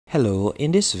Hello,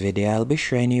 in this video I'll be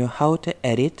showing you how to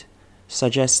edit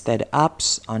suggested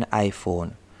apps on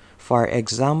iPhone. For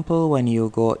example, when you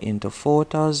go into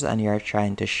photos and you're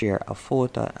trying to share a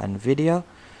photo and video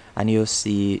and you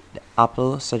see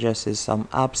Apple suggests some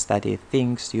apps that it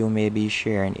thinks you may be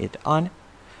sharing it on,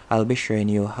 I'll be showing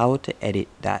you how to edit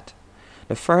that.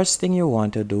 The first thing you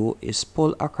want to do is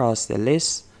pull across the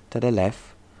list to the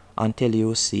left until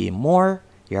you see more.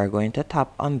 You're going to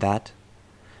tap on that.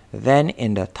 Then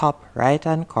in the top right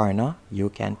hand corner you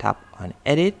can tap on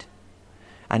edit,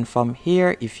 and from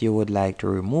here if you would like to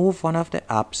remove one of the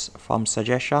apps from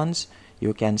suggestions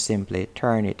you can simply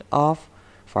turn it off.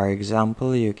 For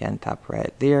example, you can tap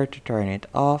right there to turn it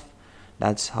off.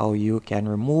 That's how you can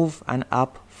remove an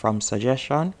app from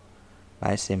suggestion,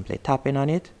 by simply tapping on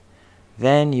it.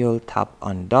 Then you'll tap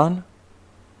on done,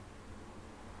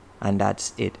 and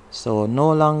that's it. So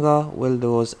no longer will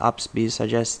those apps be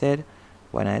suggested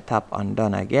when I tap on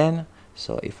done again.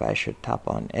 So if I should tap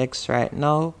on X right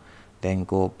now, then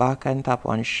go back and tap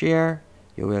on share,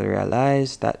 you will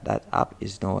realize that that app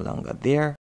is no longer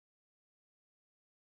there.